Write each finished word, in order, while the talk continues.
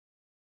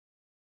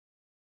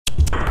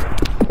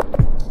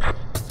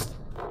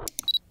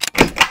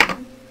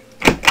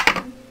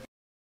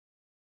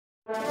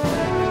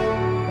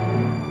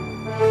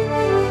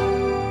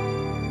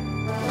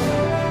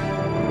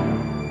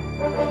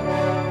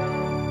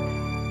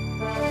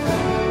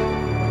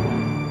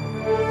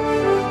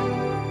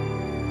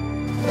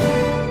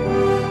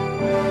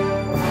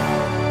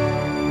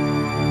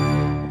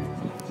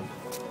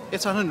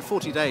It's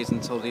 140 days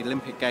until the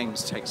Olympic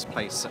Games takes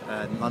place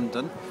in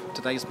London.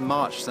 Today's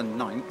March the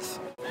 9th.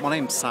 My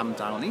name's Sam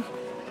Downnie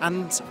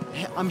and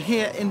I'm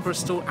here in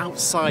Bristol,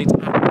 outside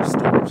at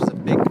Bristol, which is a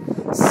big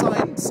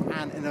science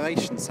and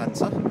innovation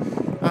centre,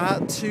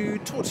 to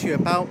talk to you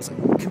about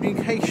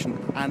communication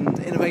and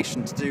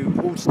innovation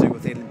all to do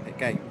with the Olympic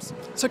Games.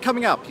 So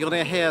coming up, you're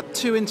going to hear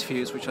two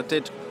interviews which I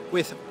did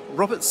with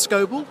Robert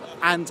Scoble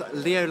and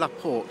LEO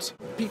LAPORTE,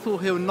 people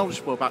who are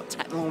knowledgeable about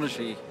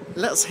technology.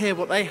 Let's hear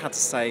what they had to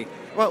say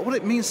about what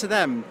it means to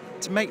them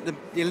to make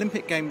the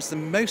Olympic Games the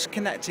most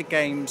connected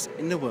games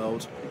in the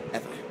world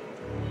ever.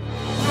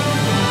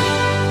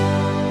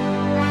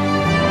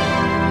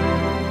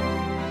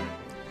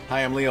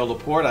 Hi, I'm LEO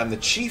LAPORTE. I'm the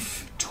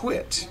chief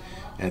TwiT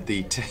at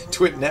the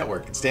TwiT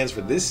network. It stands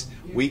for This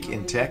Week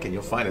in Tech, and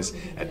you'll find us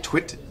at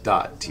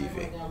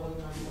TwiT.tv.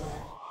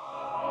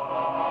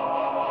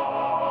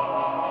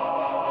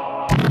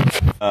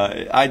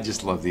 I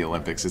just love the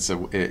Olympics. It's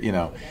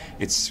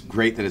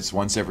great that it's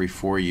once every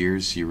 4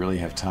 years. You really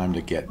have time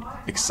to get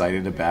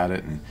excited about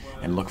it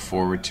and look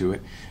forward to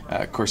it.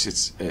 Of course,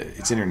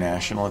 it's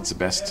international. It's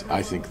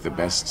I think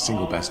the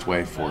single best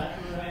way for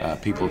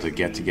people to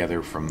get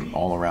together from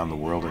all around the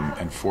world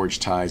and forge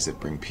ties that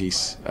bring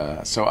peace.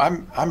 So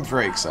I'm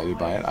very excited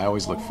by it. I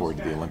always look forward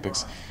to the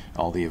Olympics,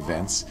 all the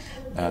events.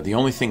 The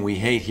only thing we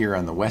hate here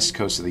on the west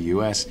coast of the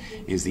U.S.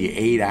 is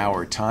the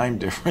 8-hour time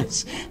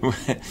difference.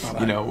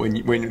 You know,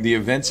 when the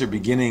events are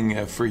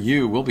beginning for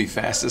you, we'll be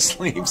fast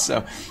asleep.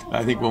 So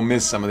I think we'll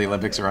miss some of the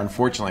Olympics, or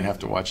unfortunately have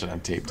to watch it on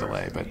tape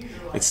delay. But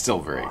it's still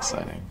very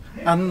exciting.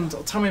 And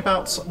tell me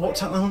about what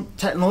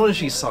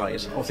technology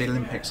side of the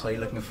Olympics are you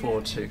looking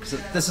forward to? Because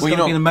this is going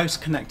to be the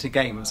most connected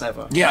games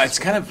ever. Yeah, it's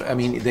kind of, I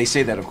mean, they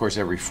say that, of course,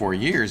 every 4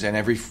 years. And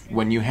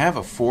when you have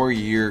a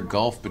 4-year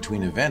gulf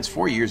between events,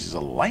 4 years is a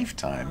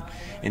lifetime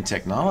in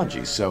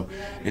technology. So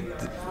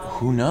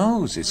who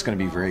knows? It's going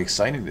to be very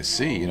exciting to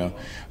see. You know,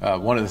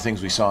 one of the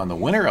things we saw in the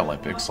Winter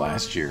Olympics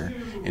last year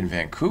in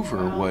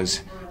Vancouver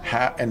was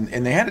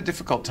and they had a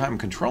difficult time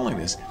controlling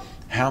this,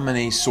 how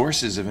many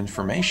sources of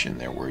information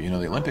there were. You know,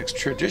 the Olympics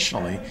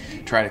traditionally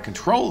try to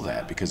control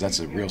that because that's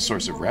a real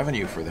source of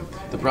revenue for them.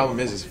 The problem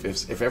is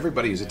if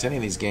everybody who's attending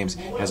these games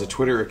has a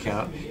Twitter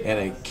account and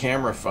a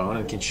camera phone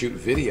and can shoot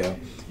video,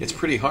 it's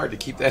pretty hard to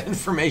keep that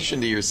information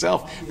to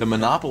yourself. The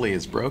monopoly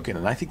is broken,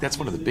 and I think that's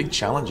one of the big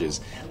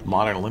challenges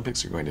modern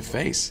Olympics are going to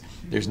face.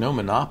 There's no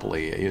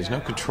monopoly, there's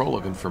no control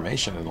of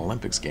information in an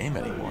Olympics game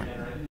anymore.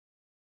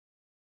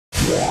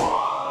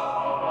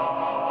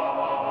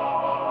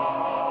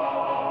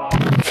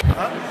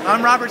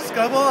 I'm Robert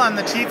Scoble. I'm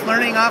the Chief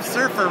Learning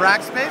Officer for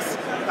Rackspace.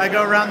 I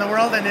go around the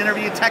world and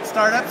interview tech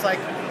startups like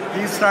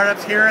these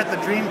startups here at the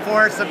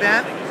Dreamforce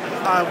event,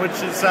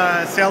 which is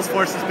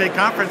Salesforce's big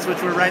conference,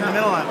 which we're right in the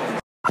middle of.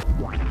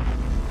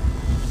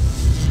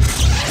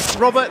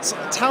 Robert,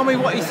 tell me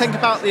what you think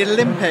about the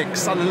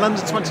Olympics and the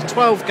London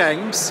 2012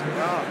 Games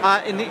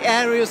in the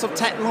areas of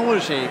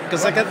technology,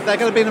 because they're going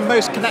to be the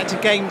most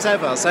connected games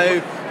ever.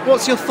 So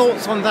what's your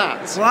thoughts on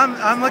that? Well,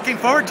 I'm looking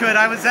forward to it.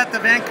 I was at the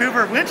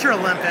Vancouver Winter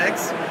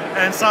Olympics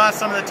and saw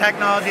some of the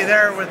technology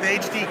there with the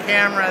HD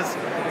cameras,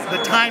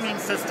 the timing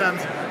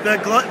systems,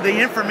 the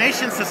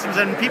information systems,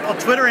 and people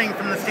twittering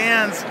from the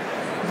stands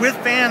with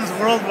fans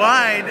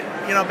worldwide,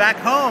 you know, back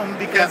home,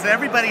 because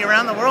everybody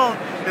around the world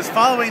is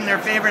following their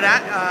favorite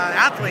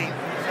athlete.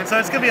 And so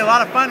it's going to be a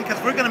lot of fun because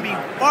we're going to be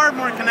far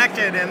more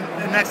connected in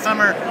next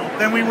summer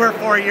than we were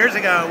 4 years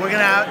ago. We're going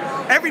to have,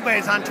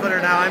 everybody's on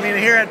Twitter now. I mean,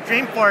 here at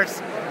Dreamforce,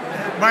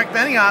 Mark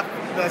Benioff,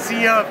 the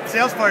CEO of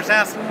Salesforce,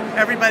 asked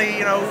everybody,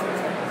 you know,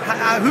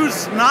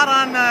 who's not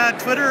on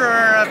Twitter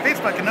or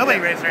Facebook, and nobody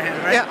raised their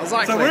hand, right? Yeah,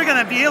 exactly. So we're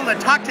going to be able to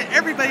talk to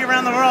everybody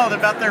around the world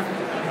about the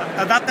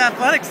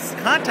athletics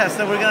contest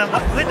that we're going to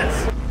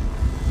witness.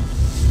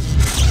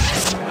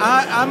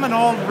 I'm an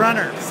old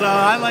runner, so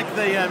I like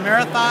the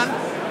marathon.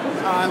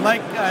 I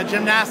like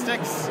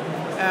gymnastics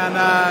and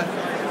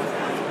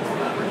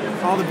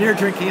all the beer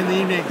drinking in the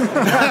evening. If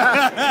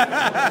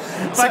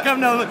I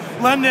come to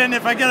London,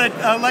 if I get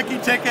a lucky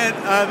ticket,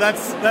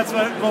 that's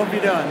what we'll be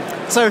doing.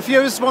 So if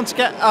viewers want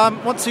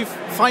to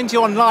find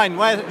you online,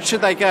 where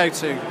should they go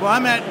to? Well,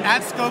 I'm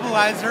at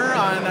Scobleizer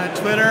on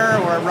Twitter,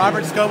 or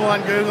Robert Scoble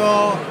on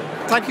Google.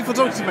 Thank you for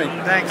talking to me.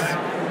 Thanks.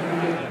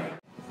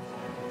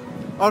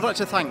 I'd like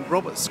to thank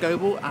Robert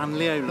Scoble and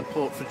LEO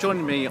LAPORTE for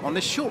joining me on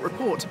this short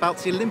report about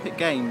the Olympic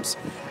Games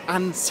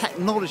and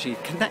technology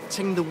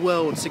connecting the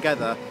world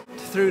together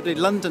through the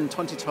London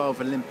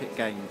 2012 Olympic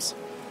Games.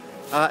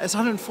 It's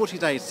 140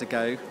 days to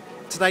go.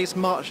 Today's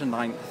March the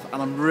 9th,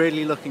 and I'm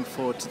really looking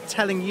forward to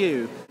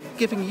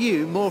giving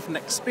you more of an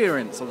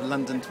experience of the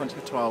London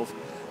 2012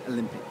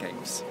 Olympic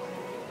Games.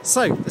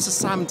 So, this is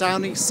Sam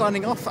Downnie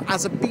signing off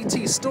as a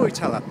BT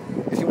storyteller.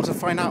 If you want to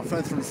find out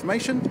further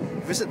information,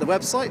 visit the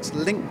website,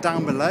 link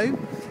down below.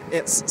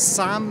 It's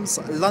Sam's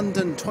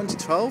London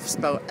 2012,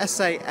 spelled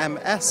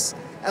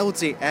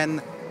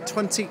SAMSLDN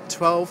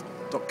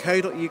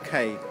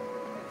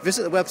 2012.co.uk.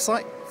 Visit the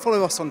website,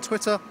 follow us on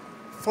Twitter,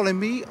 follow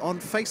me on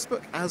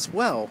Facebook as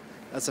well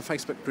as a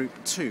Facebook group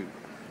too.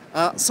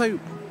 So,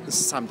 this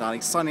is Sam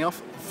Downnie signing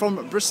off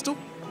from Bristol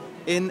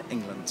in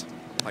England.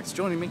 Thanks for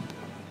joining me.